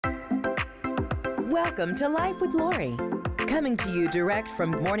Welcome to Life with Lori, coming to you direct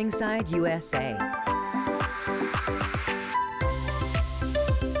from Morningside, USA.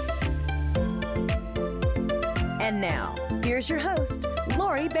 And now, here's your host,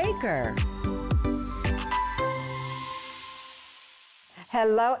 Lori Baker.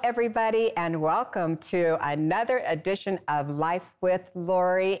 Hello, everybody, and welcome to another edition of Life with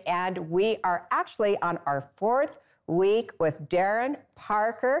Lori. And we are actually on our fourth week with Darren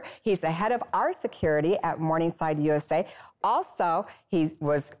Parker. He's the head of our security at Morningside, USA. Also, he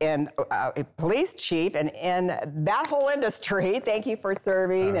was in a police chief and in that whole industry. Thank you for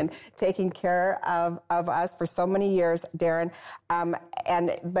serving and taking care of us for so many years, Darren.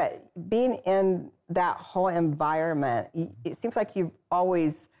 But being in that whole environment, it seems like you've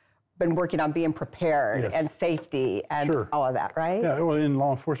always been working on being prepared and safety and all of that, right? Yeah, well, in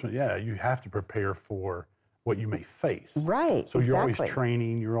law enforcement, you have to prepare for what you may face. Right, so you're always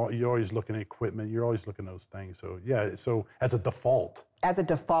training, you're always looking at equipment, you're always looking at those things. So so as a default.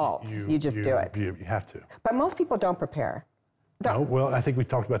 You just do it. You have to. But most people don't prepare. No, well, I think we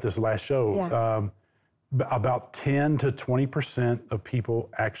talked about this last show. Yeah. About 10 to 20% of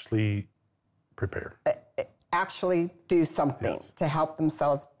people actually prepare. Actually do something to help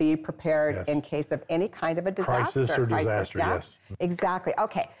themselves be prepared in case of any kind of a disaster. Crisis or disaster, yes. Exactly.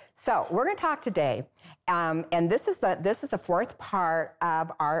 Okay, so we're going to talk today, and this is the fourth part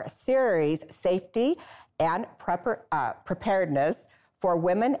of our series, Safety and Preparedness for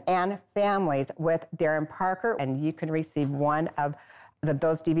Women and Families with Darren Parker, and you can receive one of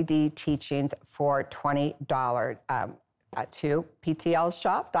those DVD teachings for $20. To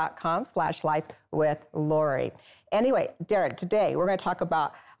ptlshop.com/lifewithlori. Anyway, Darren, today we're going to talk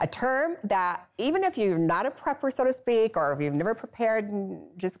about a term that even if you're not a prepper, so to speak, or if you've never prepared and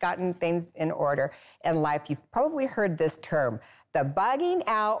just gotten things in order in life, you've probably heard this term, the bugging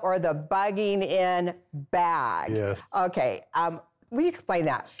out or the bugging in bag. Yes. Okay. Will you explain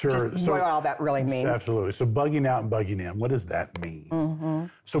that? Sure. Just what all that really means. Absolutely. So bugging out and bugging in, what does that mean? Mm-hmm.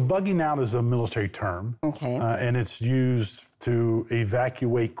 So bugging out is a military term. Okay. And it's used to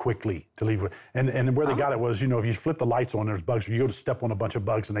evacuate quickly, to leave. And where they got it was, if you flip the lights on, there's bugs. You go to step on a bunch of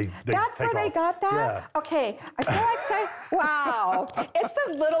bugs and they That's take where off. they got that? Yeah. Okay. I feel like wow. It's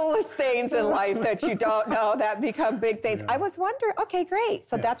the littlest things in life that you don't know that become big things. Yeah. I was wondering, okay, great.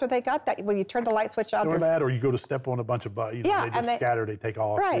 So that's where they got that. When you turn the light switch on. Or that, or you go to step on a bunch of bugs. They just scatter, they take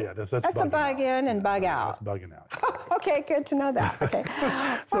off. Right. Yeah, that's a bug in and bug out. That's bugging out. Okay, good to know that. Okay.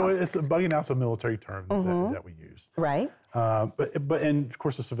 So it's bugging out's a military term that we use. Right. And of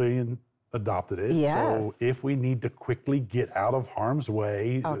course the civilian adopted it. Yes. So if we need to quickly get out of harm's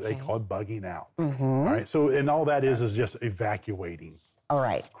way, they call it bugging out. Mm-hmm. All right. So and all that is just evacuating. All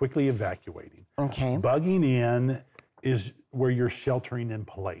right. Quickly evacuating. Okay. Bugging in is where you're sheltering in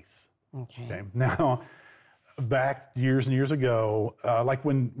place. Okay. Now, back years and years ago, like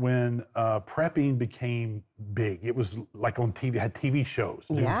when prepping became big, it was like on TV, had TV shows,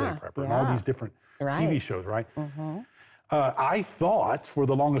 Doomsday Prepper, and all these different TV shows, right? Mm-hmm. I thought, for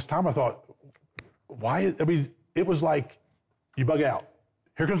the longest time, it was like, you bug out.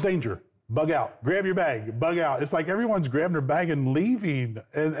 Here comes danger. Bug out. Grab your bag. Bug out. It's like everyone's grabbing their bag and leaving.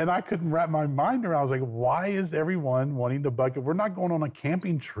 And I couldn't wrap my mind around. I was like, why is everyone wanting to bug? We're not going on a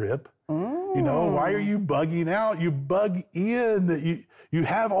camping trip. Why are you bugging out? You bug in. You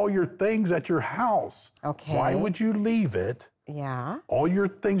have all your things at your house. Okay. Why would you leave it? Yeah. All your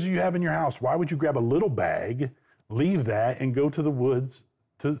things you have in your house. Why would you grab a little bag, leave that, and go to the woods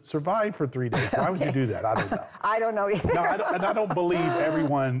to survive for 3 days? Why would you do that? I don't know. I don't know either. No, I don't believe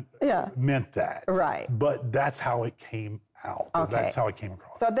everyone meant that. Right. But that's how it came out. Okay. That's how it came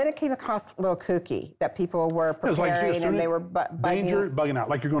across. So then it came across a little kooky that people were preparing and they were bugging out.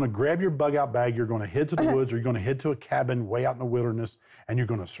 Like you're going to grab your bug out bag, you're going to head to the woods, or you're going to head to a cabin way out in the wilderness, and you're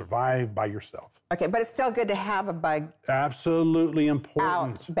going to survive by yourself. Okay, but it's still good to have a bug Absolutely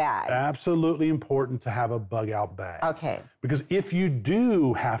important. out bag. Absolutely important to have a bug out bag. Okay. Because if you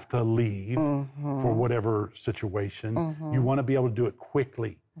do have to leave for whatever situation, you want to be able to do it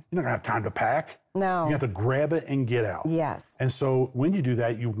quickly. You're not going to have time to pack. No. You have to grab it and get out. Yes. And so when you do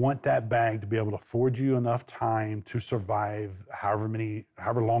that, you want that bag to be able to afford you enough time to survive however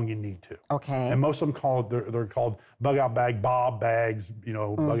long you need to. Okay. And most of them they're called bug out bag, bob bags,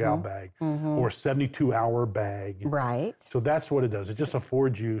 bug out bag, or 72-hour bag. Right. So that's what it does. It just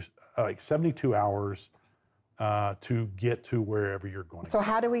affords you like 72 hours to get to wherever you're going. So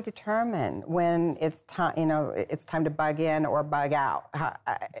how do we determine when it's time? It's time to bug in or bug out.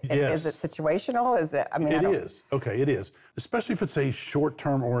 Is it situational? Is it? It is. Okay, it is. Especially if it's a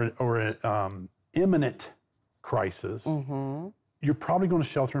short-term or an imminent crisis. You're probably going to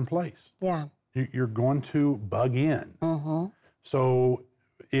shelter in place. Yeah. you're going to bug in. So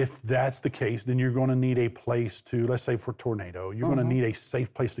if that's the case, then you're going to need a place to, let's say for tornado, you're going to need a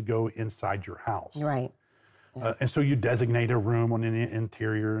safe place to go inside your house. Right. And so you designate a room on the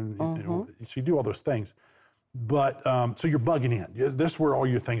interior, and so you do all those things. But so you're bugging in. This is where all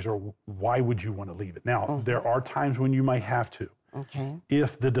your things are. Why would you want to leave it? Now, there are times when you might have to. Okay.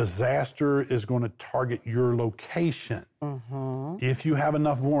 If the disaster is going to target your location, if you have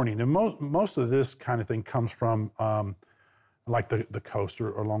enough warning, and most of this kind of thing comes from like the coast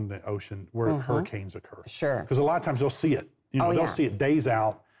or along the ocean where hurricanes occur. Sure. Because a lot of times they'll see it. They'll see it days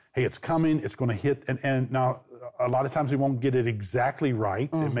out. Hey, it's coming. It's going to hit. And now a lot of times they won't get it exactly right.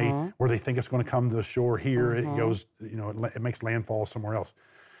 It may, where they think it's going to come to the shore here. It goes. It makes landfall somewhere else.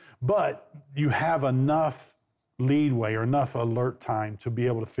 But you have enough leadway or enough alert time to be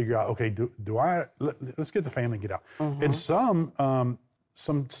able to figure out, okay, let's get the family and get out. And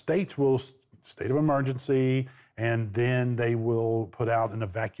some states will state of emergency, and then they will put out an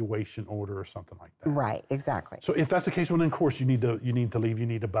evacuation order or something like that. Right, exactly. So if that's the case, well, then of course you need to leave, you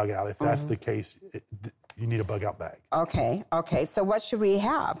need to bug out. If that's the case, you need a bug out bag. Okay. So what should we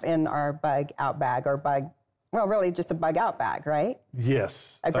have in our bug out bag or well, really just a bug out bag, right?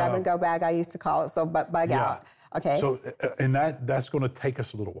 Yes. A grab and go bag, I used to call it, so bug out. Okay. So, and that's going to take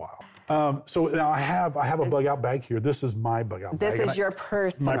us a little while. So now I have a bug out bag here. This is my bug out bag. This is your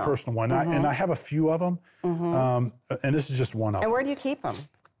personal. My personal one. And I have a few of them. And this is just one of them. And where do you keep them?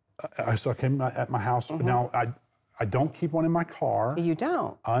 So I came at my house. Now, I don't keep one in my car. You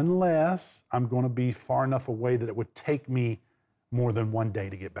don't? Unless I'm going to be far enough away that it would take me more than one day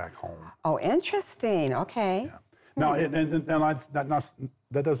to get back home. Oh, interesting. Okay. Yeah. Now,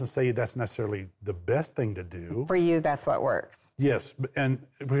 that doesn't say that's necessarily the best thing to do. For you, that's what works. Yes, and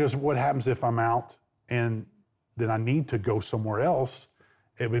because what happens if I'm out and then I need to go somewhere else,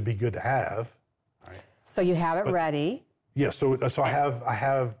 it would be good to have. Right? So you have it ready. Yes, yeah, so I have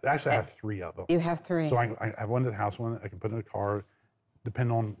 3 of them. You have 3. So I have one at the house, one I can put in the car,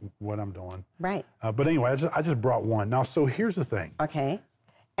 depending on what I'm doing. Right. But anyway, I just brought one. Now, so here's the thing. Okay.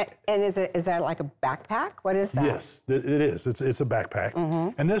 And is that like a backpack? What is that? Yes, it is. It's a backpack.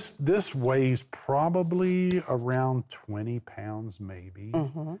 And this weighs probably around 20 pounds maybe.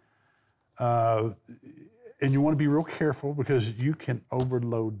 And you want to be real careful because you can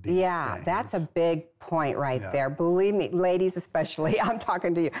overload these things. That's a big point right there. Believe me, ladies especially, I'm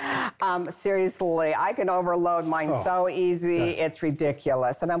talking to you. Seriously, I can overload mine so easy, it's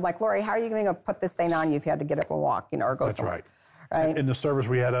ridiculous. And I'm like, Lori, how are you going to put this thing on? You've had to get up and walk, or go somewhere. That's right. Right. In the service,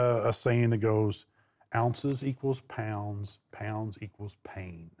 we had a saying that goes, ounces equals pounds, pounds equals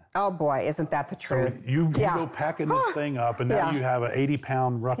pain. Oh boy, isn't that the truth? So you go packing this thing up, and now you have an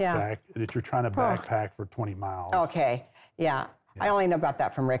 80-pound rucksack that you're trying to backpack for 20 miles. Okay, yeah. I only know about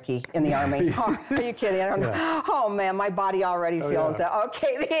that from Ricky in the Army. Are you kidding? I don't know. Oh, man, my body already feels that.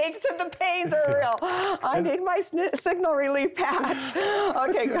 Okay, the aches and the pains are real. I need my signal relief patch.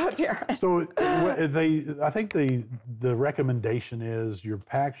 Okay, go, Darren. So I think the recommendation is your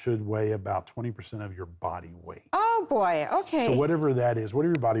pack should weigh about 20% of your body weight. Oh, boy, okay. So whatever that is,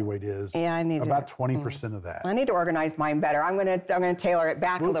 whatever your body weight is, I need about 20% of that. I need to organize mine better. I'm gonna tailor it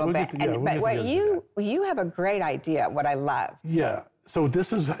back a little bit. But you have a great idea, what I love. Yeah. So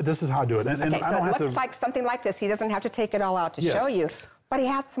this is how I do it. And okay, I so don't it have looks to, like something like this. He doesn't have to take it all out to show you, but he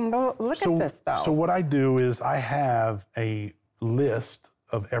has some. Look at this, though. So what I do is I have a list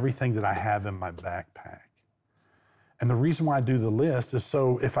of everything that I have in my backpack, and the reason why I do the list is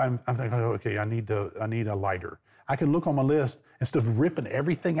so if I'm thinking, okay, I need a lighter. I can look on my list instead of ripping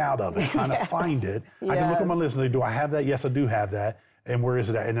everything out of it, trying to find it. I can look on my list and say, do I have that? Yes, I do have that. And where is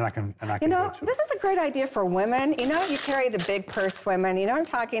it at? And then I can go to it. This is a great idea for women. You carry the big purse, women. You know what I'm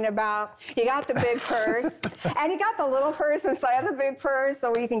talking about? You got the big purse, and you got the little purse inside of the big purse,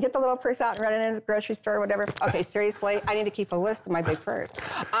 so you can get the little purse out and run it in the grocery store or whatever. Okay, seriously, I need to keep a list of my big purse.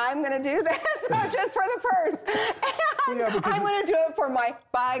 I'm going to do this, not just for the purse. And I'm going to do it for my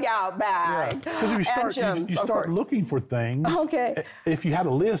bug out bag. Because if you start looking for things, if you had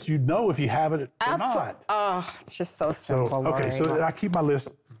a list, you'd know if you have it or not. Oh, it's just so simple. So I keep my list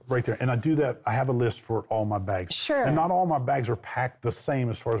right there, and I do that. I have a list for all my bags. Sure. And not all my bags are packed the same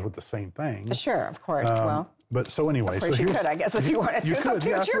as far as with the same thing. Sure, of course. But so anyway, of course you could, I guess, if you wanted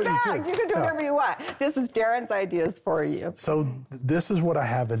to. It's your bag. You can do whatever you want. This is Darren's ideas for you. So this is what I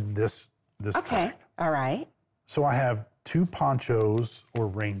have in this pack. All right. So I have 2 ponchos or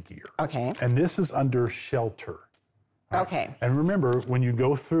rain gear. Okay. And this is under shelter. Right? Okay. And remember, when you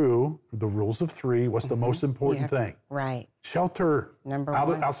go through the rules of 3, what's the most important thing? Right. Shelter. Number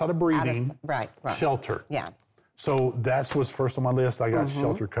 1. Outside of breathing. Right. Shelter. Yeah. So that's what's first on my list. I got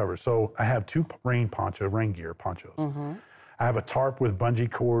shelter cover. So I have 2 rain gear ponchos. I have a tarp with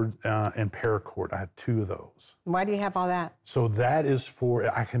bungee cord and paracord. I have 2 of those. Why do you have all that? So that is for,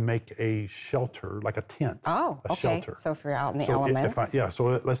 I can make a shelter, like a tent. Oh, a okay. shelter. So if you're out in the elements.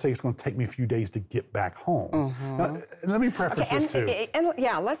 So let's say it's going to take me a few days to get back home. Now, let me preface this too. And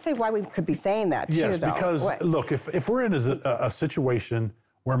let's say why we could be saying that too, Yes, though. because look, if we're in a situation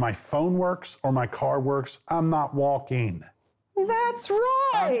where my phone works or my car works, I'm not walking. That's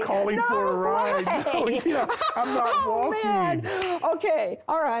right. I'm calling for a ride. No, yeah, I'm not walking. Man. Okay,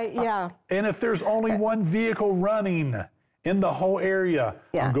 all right, yeah. And if there's only one vehicle running in the whole area,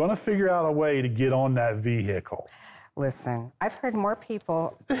 I'm going to figure out a way to get on that vehicle. Listen, I've heard more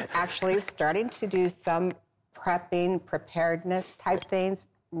people actually starting to do some preparedness type things,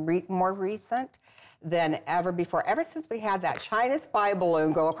 more recent than ever before. Ever since we had that China spy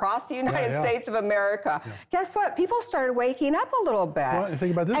balloon go across the United States of America, guess what? People started waking up a little bit. Well,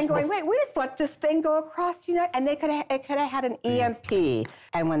 think about this. And going, wait, we just let this thing go across the United, and it could have had an EMP.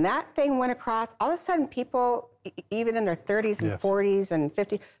 And when that thing went across, all of a sudden people, even in their 30s and 40s and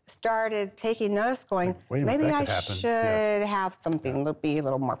 50s, started taking notice, going, maybe I should have something to be a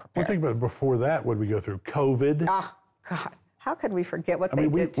little more prepared. Well, think about it. Before that, what did we go through? COVID. Oh, God. How could we forget what they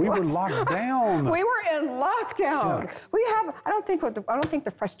did to us? We were locked down. We were in lockdown. Yeah. I don't think the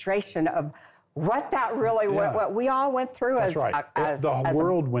frustration of what that really what we all went through the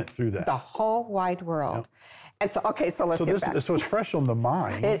world went through that. The whole wide world. And so let's get back. So it's fresh on the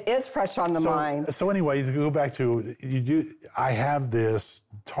mind. It is fresh on the mind. So anyway, to go back to I have this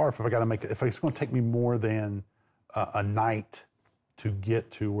tarp. If it's going to take me more than a night to get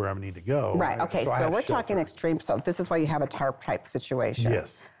to where I need to go. Right, okay, so we're talking extreme. So this is why you have a tarp type situation.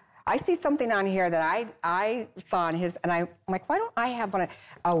 Yes. I see something on here that I saw on his, and I'm like, why don't I have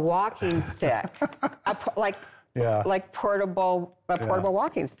a walking stick? Like portable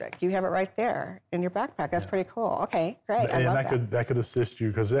walking stick. You have it right there in your backpack. That's pretty cool. Okay, great. I love that. That could assist you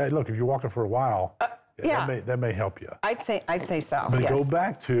because look, if you're walking for a while, that may help you. I'd say so. But go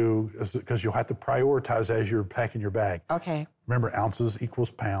back to, because you'll have to prioritize as you're packing your bag. Okay. Remember, ounces equals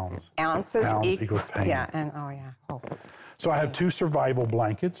pounds. Pounds equals pain. Yeah, and So I have 2 survival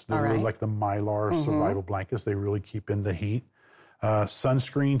blankets. They're really like the Mylar survival blankets. They really keep in the heat.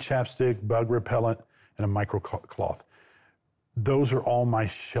 Sunscreen, chapstick, bug repellent, and a microcloth. Those are all my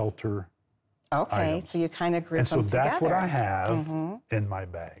shelter items. So you kind of group them together. And so that's what I have in my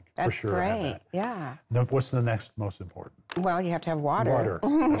bag. That's for sure. Great. I have that. Yeah. Now, what's the next most important? Well, you have to have water. Water.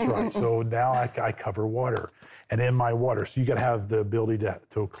 That's right. So now I cover water. And in my water, so you got to have the ability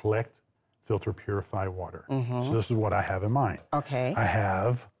to collect, filter, purify water. So this is what I have in mind. Okay. I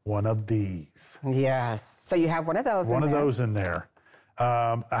have one of these. Yes. So you have one of those One of those in there.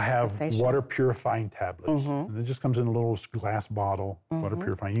 I have water purifying tablets. And it just comes in a little glass bottle, water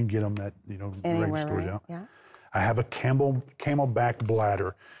purifying. You can get them at, regular stores. Right? Yeah. I have a camelback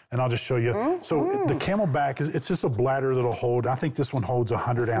bladder, and I'll just show you. So the camelback, it's just a bladder that'll hold, I think this one holds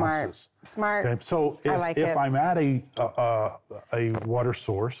 100 ounces. Smart. Okay? So if I'm at a water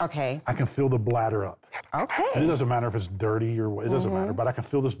source, I can fill the bladder up. Okay. And it doesn't matter if it's dirty or it doesn't matter, but I can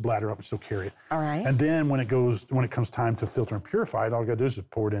fill this bladder up and still carry it. All right. And then when it comes time to filter and purify it, all I got to do is just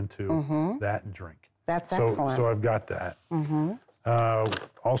pour it into that and drink. That's excellent. So I've got that.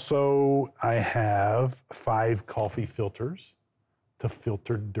 Also, I have 5 coffee filters to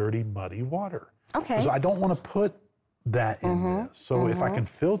filter dirty, muddy water. Okay. Because I don't want to put that in this. So if I can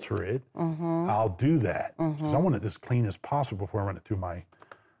filter it, I'll do that. Because I want it as clean as possible before I run it through my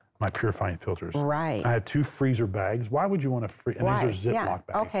purifying filters. Right. I have 2 freezer bags. Why would you want to freeze? And these are Ziploc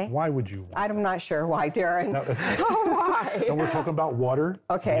bags. Okay. Why would you want I'm not sure why, Darren. Why? And we're talking about water.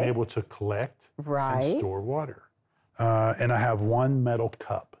 Okay. Being able to collect and store water. And I have 1 metal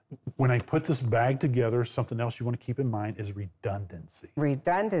cup. When I put this bag together, something else you want to keep in mind is redundancy.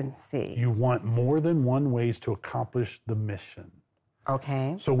 Redundancy. You want more than one ways to accomplish the mission.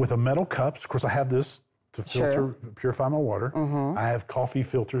 Okay. So with a metal cups, of course I have this to filter, purify my water. I have coffee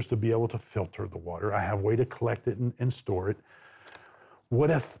filters to be able to filter the water. I have a way to collect it and store it. What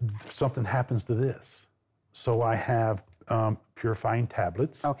if something happens to this? So I have purifying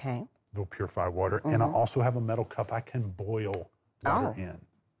tablets. Okay. They'll purify water. And I also have a metal cup I can boil water in.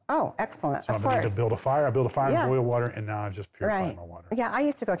 Oh, excellent. So I need to build a fire. I build a fire and boil water, and now I've just purified my water. Yeah, I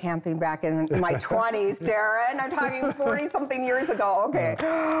used to go camping back in my 20s, Darren. I'm talking 40-something years ago. Okay.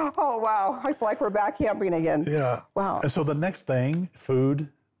 Oh, wow. It's like we're back camping again. Yeah. Wow. And so the next thing, food,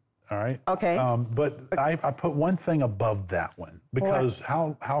 All right. Okay. But I put one thing above that one because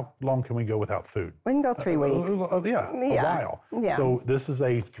how long can we go without food? We can go 3 weeks. A while. Yeah. So this is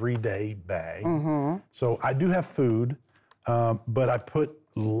a 3-day bag. So I do have food, but I put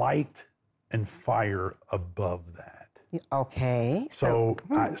light and fire above that. Okay. So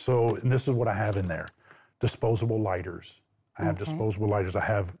and this is what I have in there: disposable lighters. I have disposable lighters. I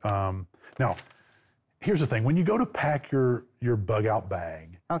have now. Here's the thing: when you go to pack your bug out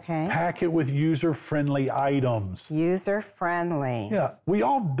bag, pack it with user-friendly items. User-friendly. Yeah, we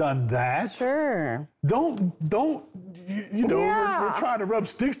all done that. Sure. Don't we're trying to rub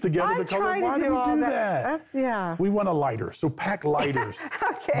sticks together because why do we do that? We want a lighter, so pack lighters.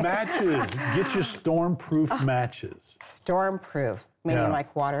 Matches. Get you storm-proof matches. Storm-proof, meaning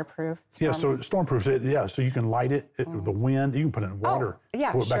like waterproof? Yeah, so storm-proof. So you can light it, the wind, you can put it in water,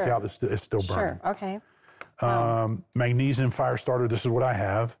 pull it back out, it's still burning. Sure, okay. Magnesium fire starter, this is what I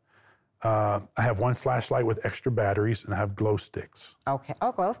have. I have one flashlight with extra batteries, and I have glow sticks. Okay.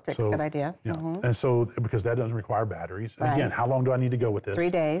 Oh, glow sticks, good idea. Yeah. And so, because that doesn't require batteries. And again, how long do I need to go with this? 3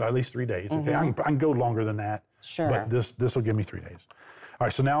 days. So at least 3 days. Okay, I can go longer than that. Sure. But this will give me 3 days. All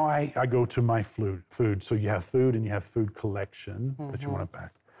right, so now I go to my food. So you have food and you have food collection that you want to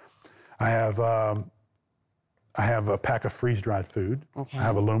pack. I have a pack of freeze-dried food. I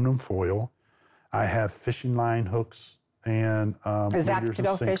have aluminum foil. I have fishing line hooks and is that to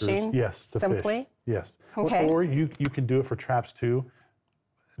go fishing? Yes, to simply? fish. Yes. Okay. Or you can do it for traps too.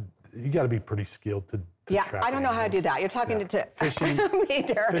 You got to be pretty skilled to trap I don't know how to do that. You're talking to fishing. me,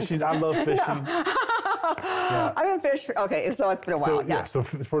 Darren. Fishing. I love fishing. I haven't fished. Okay, so it's been a while. So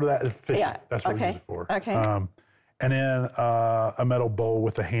for that fishing, that's what we use it for. Okay. And then a metal bowl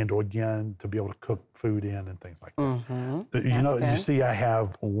with a handle again to be able to cook food in and things like that. You see, I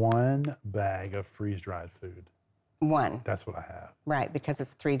have one bag of freeze-dried food. One. That's what I have. Right, because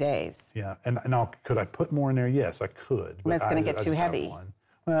it's 3 days. Yeah, and now could I put more in there? Yes, I could. But it's going to get too heavy.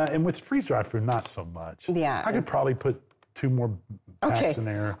 And with freeze-dried food, not so much. Yeah. I could probably put 2 more packs in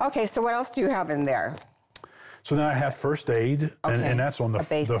there. Okay, so what else do you have in there? So then I have first aid, and that's on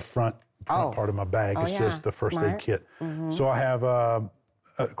the front part of my bag. It's just the first aid kit. So I have, of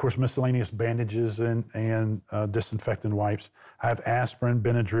course, miscellaneous bandages and disinfectant wipes. I have aspirin,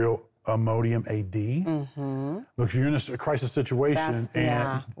 Benadryl, Imodium AD. Look, if you're in a crisis situation,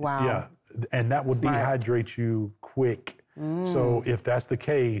 and that will dehydrate you quick. So if that's the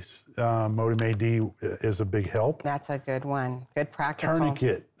case, Imodium AD is a big help. That's a good one. Good practical.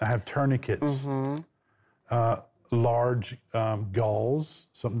 Tourniquet. I have tourniquets. Large gauze,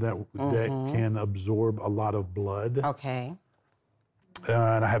 something that can absorb a lot of blood. Okay.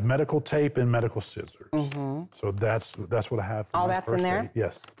 And I have medical tape and medical scissors. So that's what I have. All that's in there? Aid.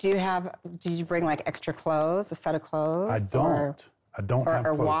 Yes. Do you bring like extra clothes, a set of clothes? I don't. I don't have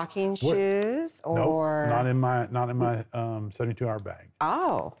or clothes. Walking shoes, or not in my 72-hour bag.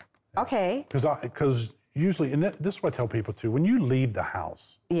 Oh, okay. Because usually, and this is what I tell people too, when you leave the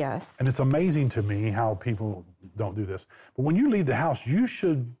house. Yes. And it's amazing to me how people don't do this. But when you leave the house, you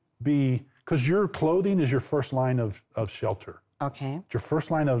should be, because your clothing is your first line of shelter. Okay. It's your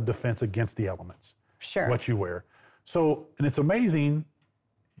first line of defense against the elements. Sure. What you wear. So, and it's amazing,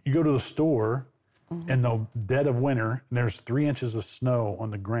 you go to the store in the dead of winter, and there's 3 inches of snow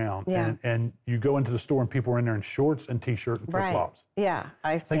on the ground. Yeah. And you go into the store and people are in there in shorts and t-shirt and flip-flops. Yeah,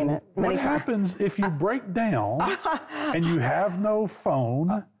 I've seen it many What times. happens if you break down and you have no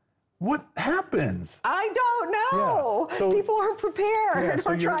phone? What happens? I don't know. Yeah. So, people aren't prepared.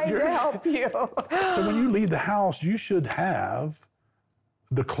 We're trying to help you. So when you leave the house, you should have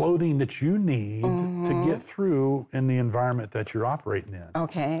the clothing that you need to get through in the environment that you're operating in.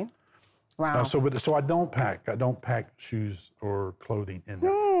 Okay. Wow. So I don't pack shoes or clothing in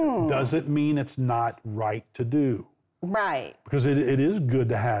there. Does it mean it's not right to do? Right. Because it is good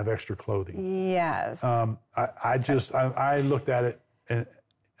to have extra clothing. Yes. I looked at it and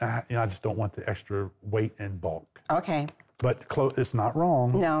I just don't want the extra weight and bulk. Okay. But it's not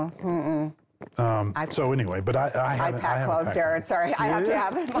wrong. No. So anyway, but I pack clothes, Darren. Sorry, I have to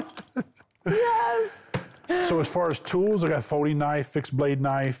have it. Yes. So as far as tools, I got a folding knife, fixed blade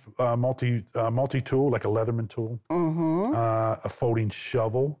knife, multi-tool, like a Leatherman tool, a folding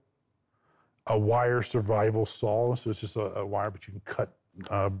shovel, a wire survival saw. So it's just a wire, but you can cut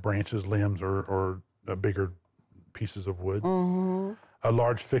branches, limbs, or bigger pieces of wood. A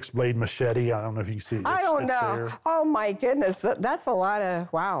large fixed blade machete. I don't know if you can see it. I don't know. There. Oh my goodness, that's a lot of,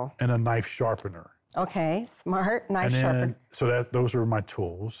 wow. And a knife sharpener. Okay, smart, knife sharpener. So those are my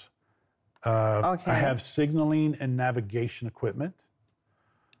tools. Okay. I have signaling and navigation equipment.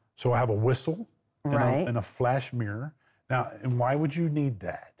 So I have a whistle and a flash mirror. Now, and why would you need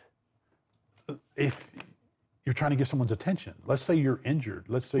that? if you're trying to get someone's attention. Let's say you're injured.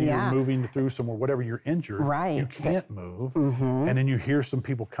 Let's say you're moving through somewhere, whatever, you're injured. Right. You can't move. And then you hear some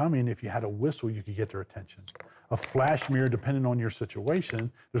people coming. If you had a whistle, you could get their attention. A flash mirror, depending on your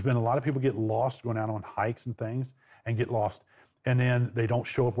situation, there's been a lot of people get lost going out on hikes and things and get lost. And then they don't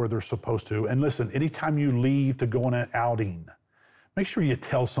show up where they're supposed to. And listen, anytime you leave to go on an outing, make sure you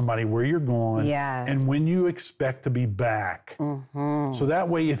tell somebody where you're going and when you expect to be back. So that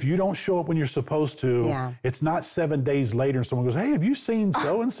way, if you don't show up when you're supposed to, it's not 7 days later and someone goes, hey, have you seen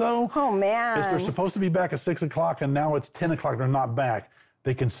so-and-so? Oh, man. If they're supposed to be back at 6 o'clock and now it's 10 o'clock, they're not back,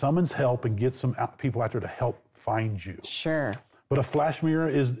 they can summons help and get some people out there to help find you. Sure. But a flash mirror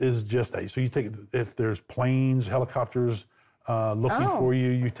is just so you take, if there's planes, helicopters looking for you,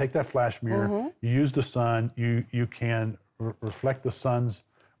 you take that flash mirror, you use the sun, you can reflect the sun's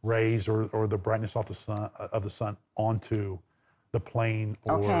rays or the brightness off the sun onto the plane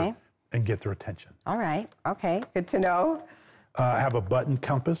and get their attention. All right. Okay. Good to know. I have a button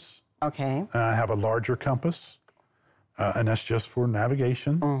compass. Okay. I have a larger compass, and that's just for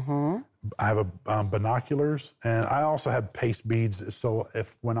navigation. I have binoculars, and I also have pace beads. So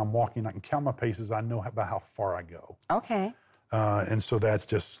when I'm walking, I can count my paces. I know about how far I go. Okay. And so that's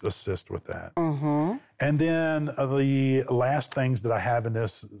just assist with that. And then the last things that I have in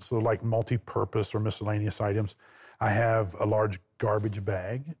this, so like multi-purpose or miscellaneous items, I have a large garbage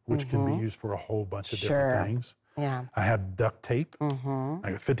bag, which can be used for a whole bunch of different things. Yeah. I have duct tape. I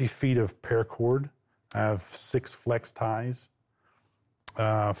got 50 feet of paracord. I have 6 flex ties,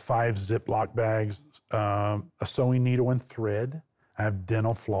 5 Ziploc bags, a sewing needle and thread. I have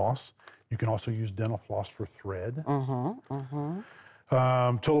dental floss. You can also use dental floss for thread.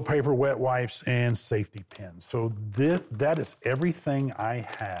 Toilet paper, wet wipes, and safety pins. So that is everything I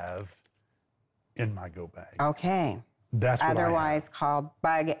have in my go bag. Okay. That's what otherwise called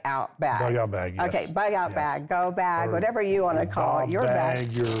bug out bag. Bug out bag, yes. Okay, bug out bag, go bag, or whatever you want to call it, your bag.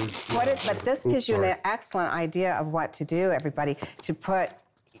 But this gives you an excellent idea of what to do, everybody, to put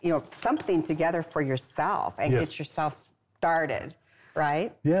something together for yourself and get yourself started,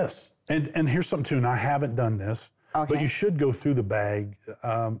 right? Yes. And here's something too, and I haven't done this, but you should go through the bag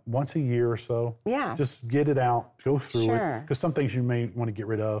once a year or so. Yeah. Just get it out, go through it, because some things you may want to get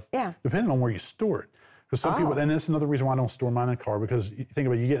rid of, depending on where you store it. Because some people, and that's another reason why I don't store mine in a car, because you think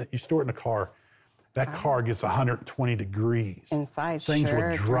about it, you store it in a car, that car gets 120 degrees. Inside, things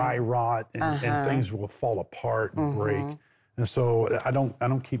will dry rot and things will fall apart and break. And so I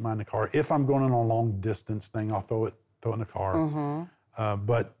don't keep mine in the car. If I'm going on a long distance thing, I'll throw it in the car.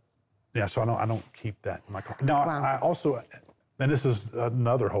 But yeah, so I don't keep that in my car. Now I also, and this is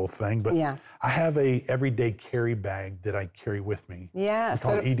another whole thing, but I have a everyday carry bag that I carry with me. Yeah. We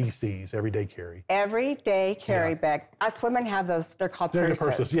call it EDCs, everyday carry. Everyday carry bag. Us women have those, they're called purses.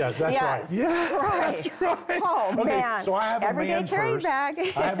 Purses, yeah, that's right. Yeah, right. That's right. Oh, man. So I have everyday a man carry purse. Bag.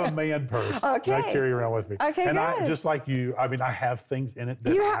 I have a man purse that I carry around with me. Okay, and good. I, just like you, I mean, I have things in it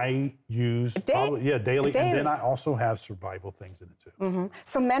that I use daily. And then I also have survival things in it too.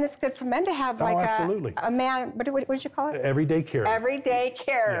 So men, it's good for men to have like a man, what did you call it? Everyday carry. Everyday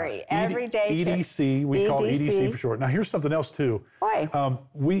carry. Yeah. Everyday EDC, we call it EDC for short. Now here's something else too. Why?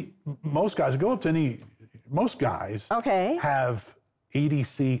 Most guys have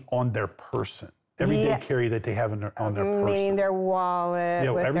EDC on their person. Everyday carry that they have on their person. Meaning their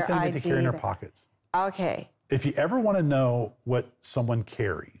wallet, with everything their that they carry in their pockets. Okay. If you ever want to know what someone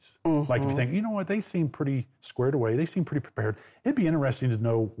carries, like if you think, you know what, they seem pretty squared away, they seem pretty prepared, it'd be interesting to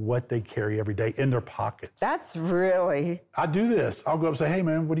know what they carry every day in their pockets. That's really... I do this. I'll go up and say, hey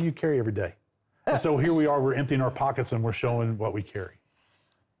man, what do you carry every day? And so here we are, we're emptying our pockets and we're showing what we carry.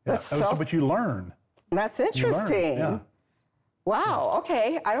 Yeah. But you learn. That's interesting. Yeah. Wow,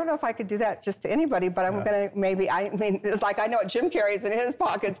 okay. I don't know if I could do that just to anybody, but I'm going to it's like I know what Jim carries in his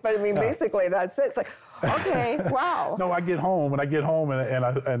pockets, but I mean, basically that's it. It's like, okay, wow. No, I get home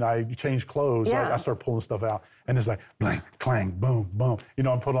and I change clothes. I start pulling stuff out and it's like blank, clang, boom, boom.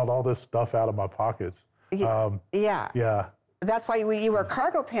 I'm pulling out all this stuff out of my pockets. Yeah. That's why you wear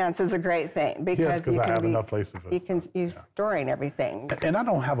cargo pants is a great thing because I have enough places. You can storing everything. And I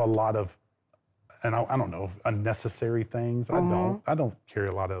don't have a lot of, and I don't know, unnecessary things. I don't carry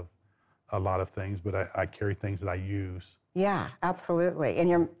a lot of things, but I carry things that I use. Yeah, absolutely. In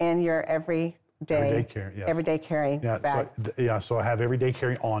your everyday carry bag. So I have everyday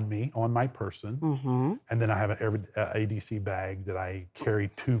carry on me, on my person, and then I have an ADC bag that I carry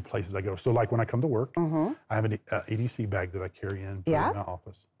to places I go. So like when I come to work, I have an ADC bag that I carry in my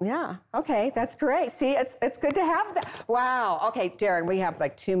office. Yeah. Okay, that's great. See, it's good to have that. Wow. Okay, Darren, we have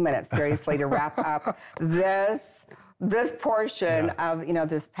like 2 minutes seriously to wrap up this this portion of,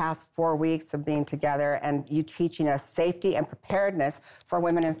 this past 4 weeks of being together and you teaching us safety and preparedness for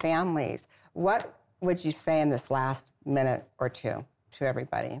women and families. What would you say in this last minute or two to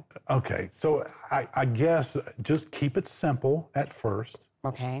everybody? Okay, so I guess just keep it simple at first.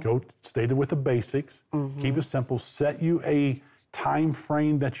 Okay. Go stay with the basics. Keep it simple. Set you a time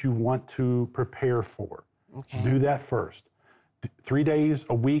frame that you want to prepare for. Okay. Do that first. 3 days,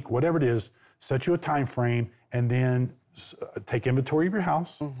 a week, whatever it is, set you a time frame and then take inventory of your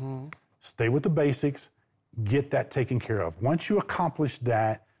house. Stay with the basics. Get that taken care of. Once you accomplish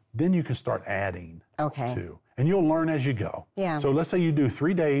that, then you can start adding to. And you'll learn as you go. Yeah. So let's say you do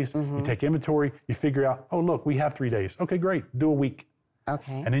 3 days, you take inventory, you figure out, oh, look, we have 3 days. Okay, great. Do a week.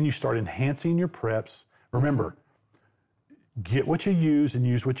 Okay. And then you start enhancing your preps. Remember, get what you use and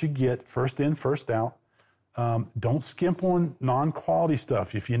use what you get. First in, first out. Don't skimp on non-quality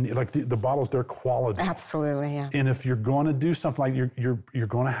stuff. If you need, like the bottles, they're quality. Absolutely, yeah. And if you're going to do something like you're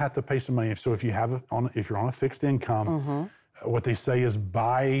going to have to pay some money. So if you're on a fixed income, what they say is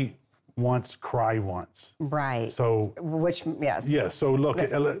buy once, cry once. Right. So yes. Yeah. So look,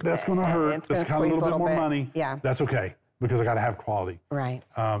 that's going to hurt. It's kind of a little bit more money. Yeah. That's okay because I got to have quality. Right.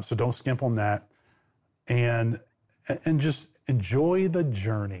 So don't skimp on that, and just enjoy the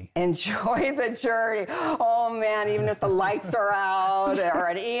journey. Enjoy the journey. Oh man, even if the lights are out or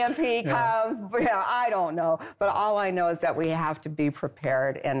an EMP comes, I don't know. But all I know is that we have to be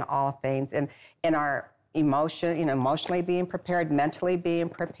prepared in all things, and in our emotionally being prepared, mentally being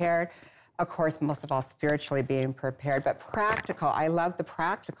prepared. Of course, most of all, spiritually being prepared, but practical. I love the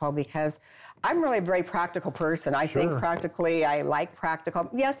practical because I'm really a very practical person. I think practically, I like practical.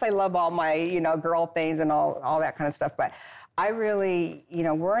 Yes, I love all my, girl things and all that kind of stuff, but I really,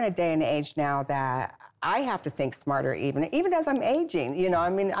 we're in a day and age now that I have to think smarter even as I'm aging.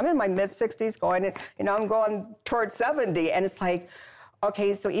 I'm in my mid-60s going, I'm going towards 70, and it's like,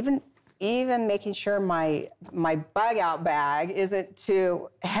 okay, so even making sure my bug out bag isn't too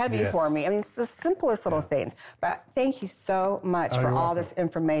heavy for me. It's the simplest little things. But thank you so much for all this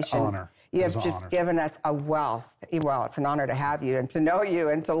information. Honor. You have just given us a wealth. Well, it's an honor to have you and to know you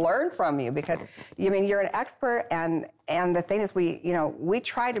and to learn from you because, you're an expert and the thing is we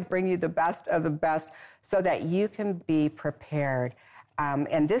try to bring you the best of the best so that you can be prepared.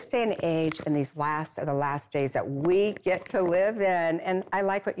 In this day and age, in the last days that we get to live in, and I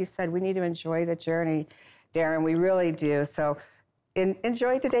like what you said, we need to enjoy the journey, Darren, we really do. So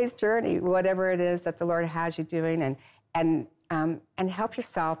enjoy today's journey, whatever it is that the Lord has you doing, and help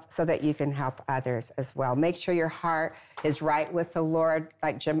yourself so that you can help others as well. Make sure your heart is right with the Lord,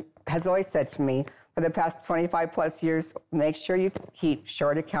 like Jim has always said to me, for the past 25 plus years, make sure you keep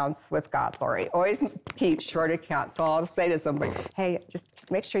short accounts with God, Lori. Always keep short accounts. So I'll say to somebody, hey, just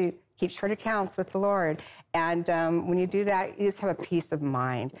make sure you keep short accounts with the Lord. And when you do that, you just have a peace of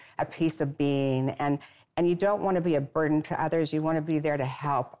mind, a peace of being. And you don't want to be a burden to others. You want to be there to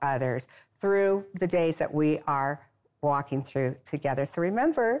help others through the days that we are walking through together. So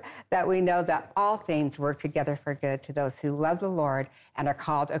remember that we know that all things work together for good to those who love the Lord and are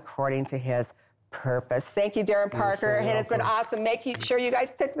called according to his purpose. Thank you, Darren Parker. And it's been awesome. Make sure you guys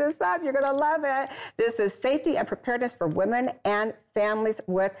pick this up. You're going to love it. This is Safety and Preparedness for Women and Families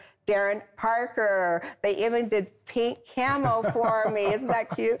with Darren Parker. They even did pink camo for me. Isn't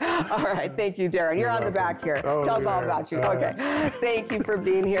that cute? All right. Thank you, Darren. You're on the back here. Tell us all about you. Okay. Thank you for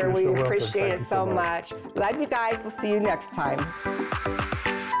being here. We appreciate it so much. Love you guys. We'll see you next time.